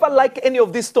you ever like any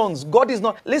of these stones, God is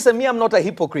not, listen, I'm not a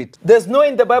hypocrite. There's no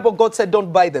in the Bible God said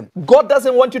don't buy them. God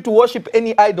doesn't want you to worship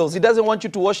any idols. He doesn't want you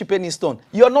to worship any stone.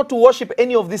 You are not to worship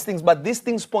any of these things, but these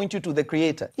things point you to the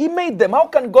Creator. He made them. How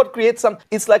can God create some?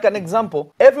 It's like an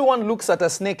example. Everyone looks at a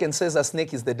snake and says a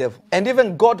snake is the devil. And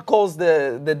even God calls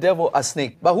the devil a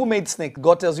snake. But who made snake?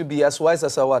 God tells you be as wise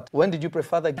as a what? When did you pray,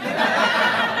 Father?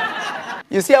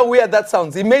 You see how weird that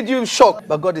sounds? It made you shocked.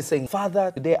 But God is saying,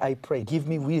 Father, today I pray, give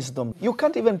me wisdom. You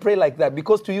can't even pray like that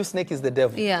because to you, snake is the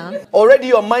devil. Yeah. Already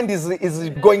your mind is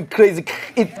going crazy.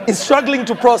 It is struggling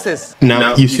to process.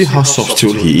 Now you see how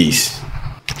subtle he is.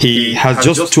 He has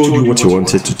just told you what he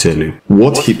wanted to tell you.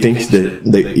 What he thinks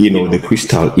the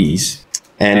crystal is,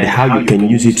 and how you can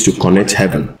use it to connect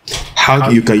heaven. How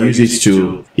you can use it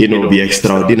to, be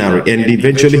extraordinary. And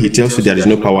eventually he tells you there is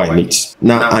no power in it.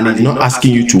 Now, and he's not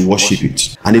asking you to worship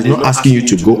it. And he's not asking you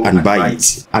to go and buy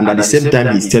it. And at the same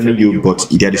time, he's telling you, but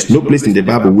there is no place in the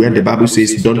Bible where the Bible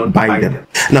says don't buy them.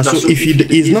 Now, so if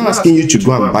he's not asking you to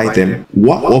go and buy them,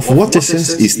 what essence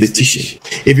is the teaching?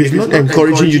 If he's not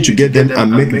encouraging you to get them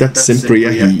and make that same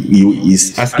prayer he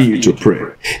is asking you to pray.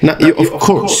 Now, of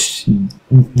course,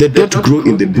 they don't grow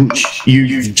in the bush.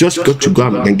 You've just got to go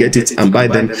and get it and buy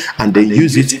them, and then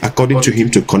use it according to him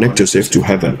to connect yourself to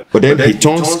heaven. But then he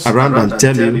turns around and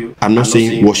tell you, I'm not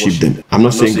saying worship them. I'm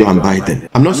not saying go and buy them.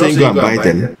 I'm not saying go and buy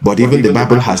them, but even the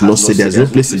Bible has not said, there's no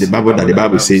place in the Bible that the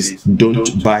Bible says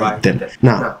don't buy them.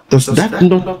 Now, does that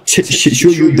not show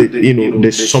you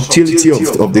the subtlety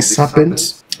of the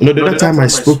serpent? The other time I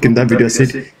spoke in that video, I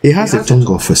said he has a tongue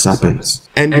of a serpent,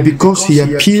 and because he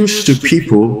appeals to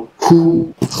people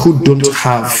who don't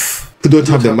have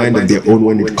the mind of their own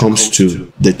when it comes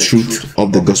to the truth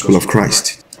of the gospel of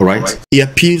Christ. All right, he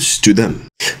appeals to them,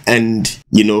 and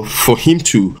for him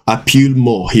to appeal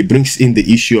more, he brings in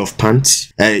the issue of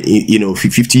pants.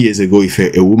 50 years ago, if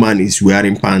a woman is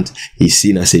wearing pants, he's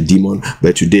seen as a demon,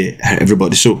 but today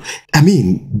everybody. So I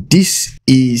mean, this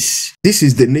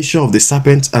is the nature of the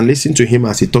serpent, and listen to him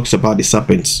as he talks about the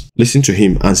serpents. Listen to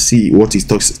him and see what he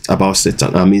talks about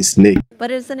Satan. I mean, snake.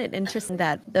 But isn't it interesting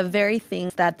that the very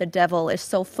things that the devil is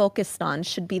so focused on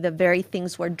should be the very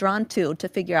things we're drawn to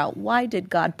figure out why did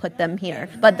God put them here?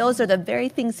 But those are the very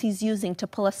things he's using to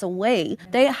pull us away.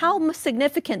 How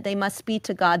significant they must be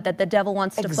to God that the devil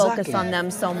wants to focus on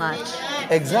them so much.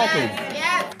 Exactly.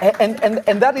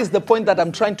 And that is the point that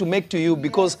I'm trying to make to you,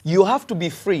 because you have to be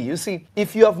free. You see,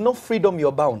 if you have no freedom,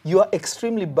 you're bound. You are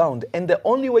extremely bound. And the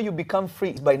only way you become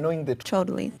free is by knowing the truth.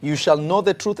 Totally. You shall know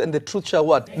the truth, and the truth shall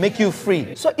what? Make you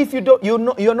free. So if you don't,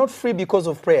 you're not free because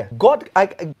of prayer. God,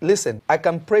 listen, I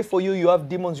can pray for you. You have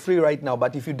demons free right now.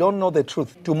 But if you don't know the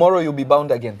truth, tomorrow you'll be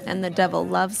bound again. And the devil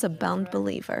loves a bound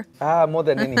believer. More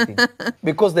than anything.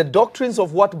 Because the doctrines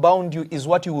of what bound you is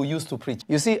what you will use to preach.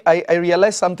 You see, I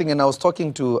realized something, and I was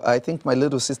talking to, I think, my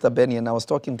little sister Benny, and I was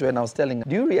talking to her, and I was telling her,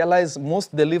 do you realize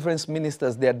most deliverance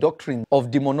ministers, their doctrine of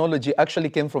demonology actually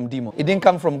came from demons? It didn't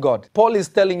come from God. Paul is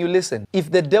telling you, listen, if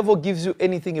the devil gives you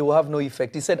anything, it will have no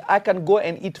effect. He said, I can go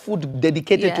and eat food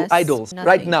dedicated to idols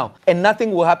right now, and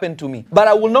nothing will happen to me. But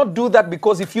I will not do that,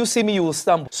 because if you see me, you will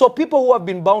stumble. So people who have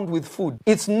been bound with food,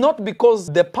 it's not because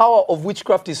the power of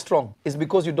witchcraft is strong. It's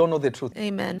because you don't know the truth.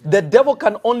 Amen. The devil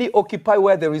can only occupy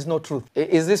where there is no truth.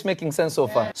 Is this making sense so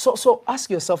far? So ask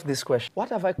yourself this question. What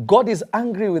have I? God is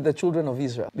angry with the children of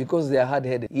Israel because they are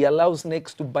hard-headed. He allows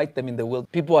snakes to bite them in the wilderness.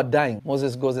 People are dying.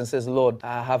 Moses goes and says, Lord,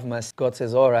 I have mercy. God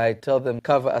says, all right, tell them,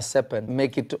 cover a serpent,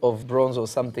 make it of bronze or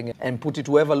something, and put it,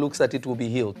 whoever looks at it will be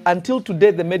healed. Until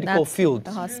today, the medical field,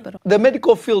 the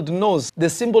medical field knows the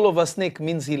symbol of a snake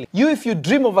means healing. If you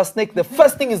dream of a snake, the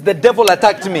first thing is the devil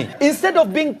attacked me. Instead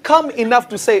of being calm enough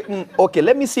to say, okay,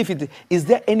 let me see if is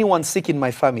there anyone sick in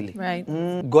my family? Right.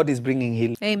 God is bringing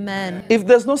healing. Amen. If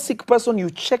there's no sick person, you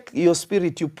check your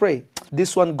spirit, you pray.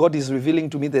 This one, God is revealing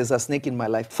to me there's a snake in my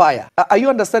life. Fire. Are you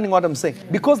understanding what I'm saying?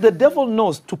 Because the devil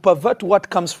knows to pervert what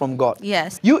comes from God.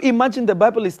 Yes. You imagine the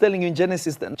Bible is telling you in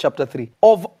Genesis chapter 3,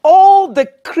 of all the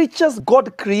creatures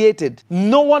God created,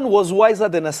 no one was wiser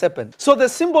than a serpent. So the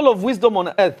symbol of wisdom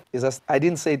on earth is I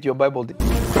didn't say it, your Bible did.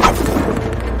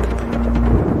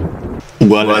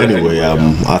 Well, anyway,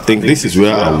 I think this is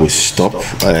where I will stop.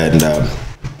 And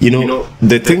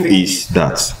the thing is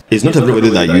that it's not everybody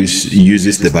that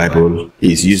uses the Bible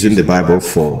is using the Bible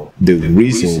for the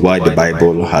reason why the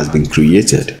Bible has been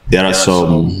created. There are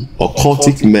some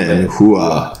occultic men who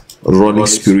are running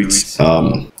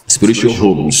spiritual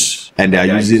homes, and they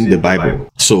are using the Bible.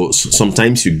 So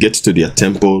sometimes you get to their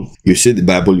temple, you see the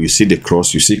Bible, you see the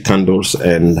cross, you see candles,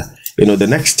 and the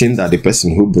next thing that the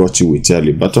person who brought you will tell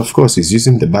you, but of course he's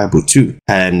using the Bible too.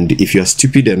 And if you're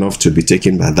stupid enough to be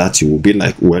taken by that, you will be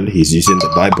like, well, he's using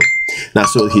the Bible. Now,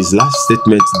 so his last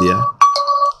statement there,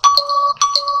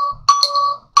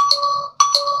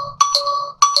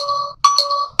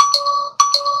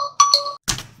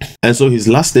 and so his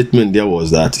last statement there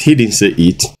was that he didn't say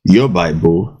it, your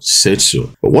Bible said so.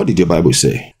 But what did your Bible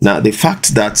say? Now, the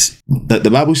fact that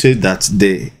the Bible says that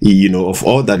of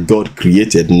all that God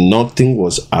created, nothing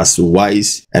was as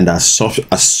wise and as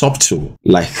subtle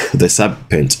like the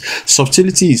serpent.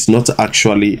 Subtlety is not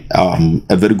actually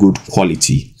a very good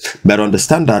quality, but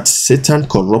understand that Satan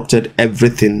corrupted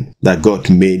everything that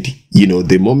God made.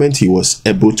 The moment he was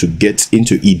able to get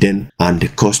into Eden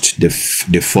and caused the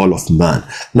fall of man.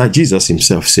 Now, Jesus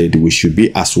himself said we should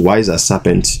be as wise as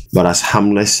serpents, but as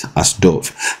harmless as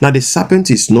dove. Now, the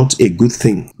serpent is not a good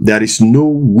thing. There is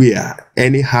nowhere,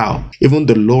 anyhow, even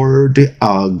the Lord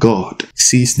our God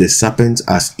sees the serpent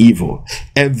as evil.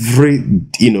 Every,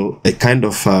 a kind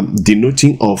of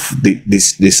denoting of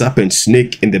the serpent,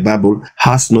 snake in the Bible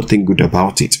has nothing good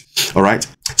about it. All right.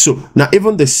 So now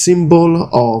even the symbol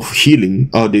of healing,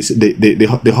 or this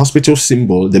the hospital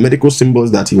symbol, the medical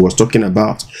symbols that he was talking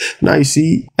about. Now you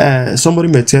see, somebody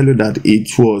may tell you that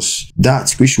it was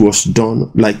that which was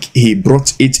done, like he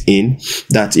brought it in,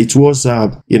 that it was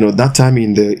that time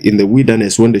in the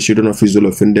wilderness when the children of Israel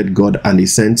offended God, and he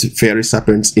sent fiery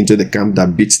serpents into the camp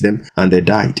that beat them and they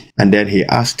died. And then he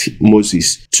asked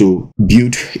Moses to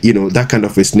build that kind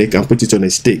of a snake and put it on a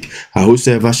stake, and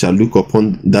whosoever shall look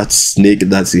upon that snake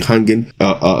that's hanging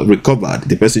recovered,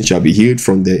 the person shall be healed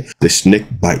from the snake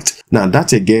bite. Now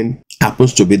that again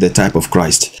happens to be the type of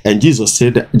Christ. And Jesus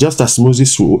said, just as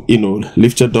Moses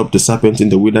lifted up the serpent in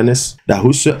the wilderness, that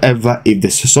whosoever, if the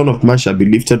Son of Man shall be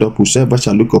lifted up, whosoever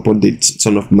shall look upon the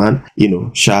Son of Man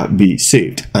shall be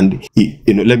saved. And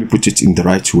let me put it in the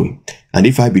right way. And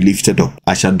if I be lifted up,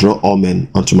 I shall draw all men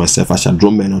unto myself. I shall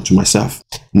draw men unto myself.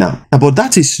 Now, but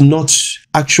that is not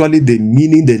actually the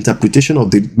meaning, the interpretation of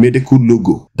the medical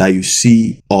logo that you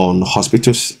see on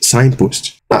hospital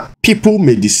signposts. Now, people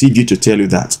may deceive you to tell you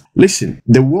that. Listen,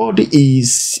 the world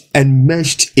is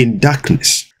enmeshed in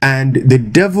darkness. And the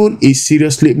devil is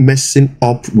seriously messing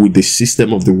up with the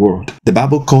system of the world. The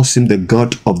Bible calls him the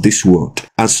God of this world.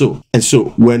 And so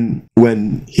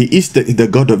when he is the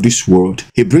God of this world,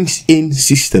 he brings in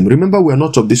system. Remember, we are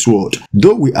not of this world.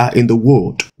 Though we are in the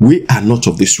world, we are not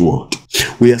of this world.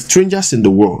 We are strangers in the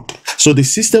world. So the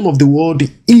system of the world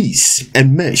is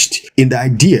enmeshed in the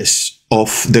ideas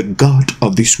of the God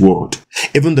of this world.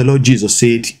 Even the Lord Jesus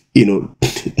said,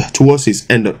 towards his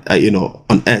end,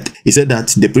 on earth, he said that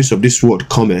the prince of this world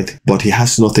cometh, but he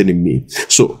has nothing in me.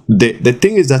 So the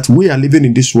thing is that we are living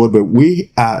in this world, but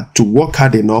we are to work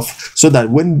hard enough so that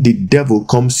when the devil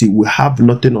comes in, we have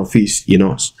nothing of his in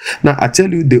us. Now, I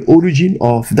tell you, the origin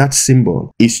of that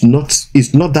symbol is not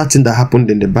that thing that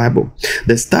happened in the Bible.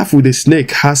 The staff with the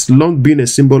snake has long been a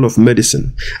symbol of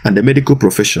medicine and the medical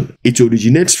profession. It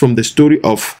originates from the story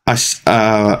of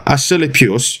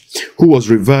Asclepius, who was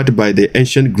revered by the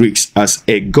ancient Greeks as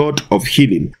a god of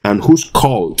healing and whose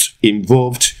cult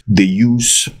involved the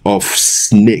use of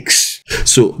snakes.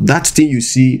 So that thing you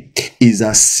see is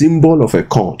a symbol of a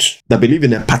cult that believe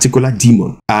in a particular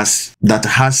demon that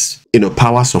has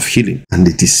powers of healing, and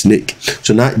it is snake.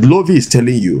 So now Lovy is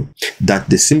telling you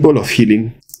that the symbol of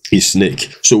healing is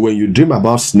snake. So when you dream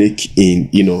about snake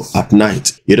at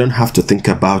night, you don't have to think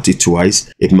about it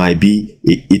twice. It might be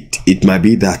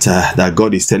that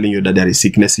God is telling you that there is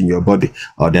sickness in your body,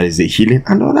 or there is a healing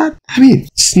and all that. I mean,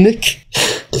 snake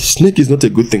is not a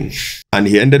good thing. And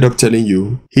he ended up telling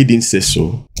you, he didn't say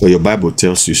so, but your Bible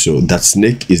tells you so, that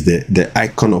snake is the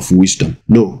icon of wisdom.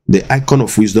 No, the icon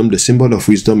of wisdom, the symbol of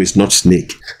wisdom is not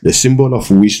snake. The symbol of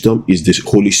wisdom is the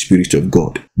Holy Spirit of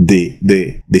God.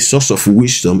 The source of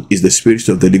wisdom is the Spirit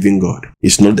of the living God.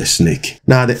 It's not the snake.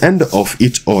 Now, at the end of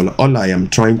it all I am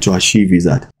trying to achieve is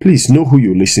that, please know who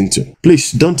you listen to.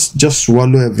 Please don't just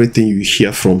swallow everything you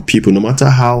hear from people, no matter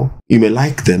how you may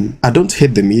like them. I don't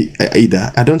hate them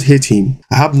either. I don't hate him.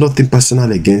 I have nothing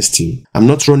personal against him. I'm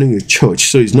not running a church,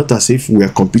 so it's not as if we are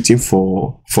competing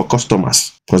for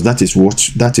customers, because that is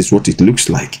what it looks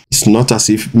like. It's not as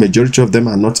if majority of them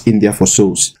are not in there for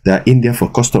souls. They are in there for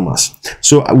customers.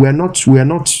 So we are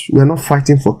not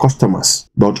fighting for customers.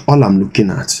 But all I'm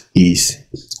looking at is,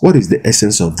 what is the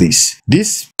essence of this?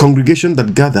 This congregation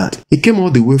that gathered, it came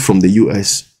all the way from the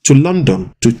US to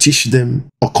London to teach them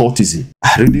occultism.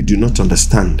 I really do not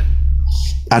understand.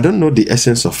 I don't know the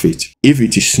essence of it, if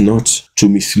it is not to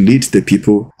mislead the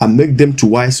people and make them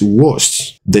twice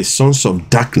worse the sons of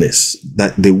darkness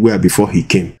that they were before he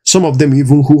came. Some of them,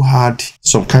 even who had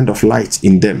some kind of light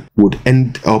in them, would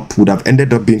have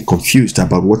ended up being confused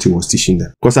about what he was teaching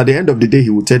them. Because at the end of the day, he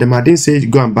would tell them, I didn't say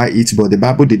go and buy it, but the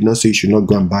Bible did not say you should not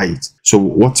go and buy it. So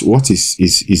what is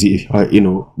he,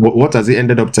 what has he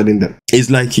ended up telling them? It's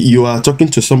like you are talking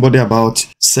to somebody about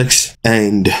sex,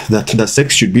 and that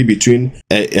sex should be between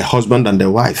a husband and a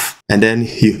wife. And then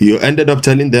you ended up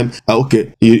telling them,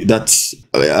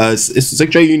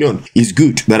 sexual union is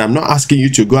good, but I'm not asking you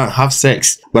to go and have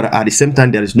sex. But at the same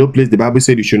time, there is no place the Bible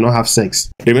said you should not have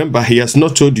sex. Remember, he has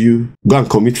not told you go and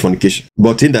commit fornication,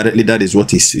 but indirectly that is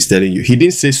what he's telling you. He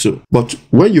didn't say so. But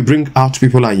when you bring out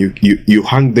people and you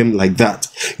hang them like that,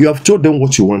 you have told them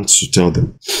what you want to tell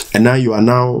them, and now you are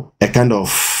now a kind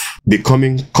of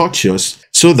becoming cautious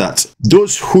so that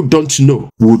those who don't know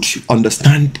would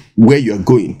understand where you are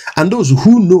going, and those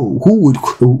who know, who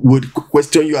would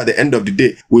question you at the end of the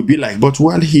day, would be like, but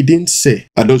well, he didn't say.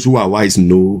 And those who are wise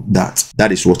know that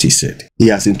that is what he said. He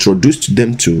has introduced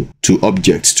them to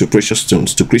objects, to precious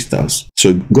stones, to crystals.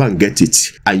 So go and get it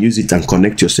and use it and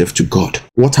connect yourself to God.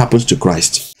 What happens to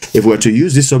Christ? If we were to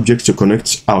use these objects to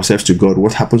connect ourselves to God,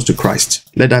 what happens to Christ?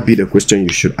 Let that be the question you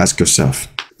should ask yourself.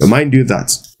 Remind you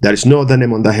that there is no other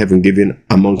name under heaven given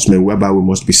amongst men whereby we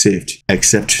must be saved,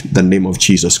 except the name of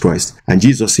Jesus Christ. And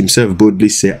Jesus himself boldly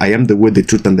said, I am the way, the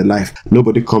truth, and the life.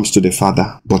 Nobody comes to the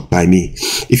Father but by me.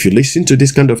 If you listen to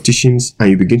this kind of teachings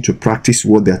and you begin to practice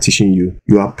what they are teaching you,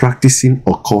 you are practicing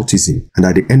occultism. And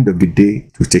at the end of the day,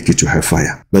 it will take you to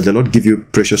hellfire. But the Lord give you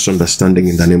precious understanding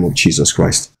in the name of Jesus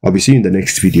Christ. I'll be seeing you in the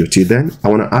next video. Till then, I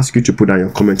want to ask you to put down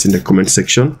your comments in the comment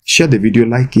section. Share the video,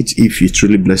 like it if it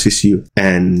truly blesses you.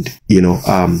 And,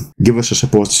 give us your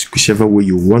support whichever way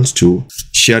you want to.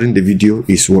 Sharing the video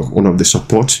is one of the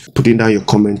support. Putting down your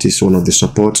comment is one of the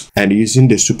support. And using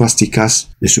the super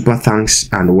stickers, the super thanks,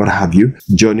 and what have you,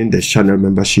 joining the channel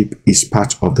membership is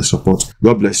part of the support.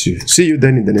 God bless you. See you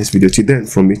then in the next video. Till then,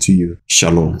 from me to you,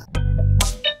 shalom.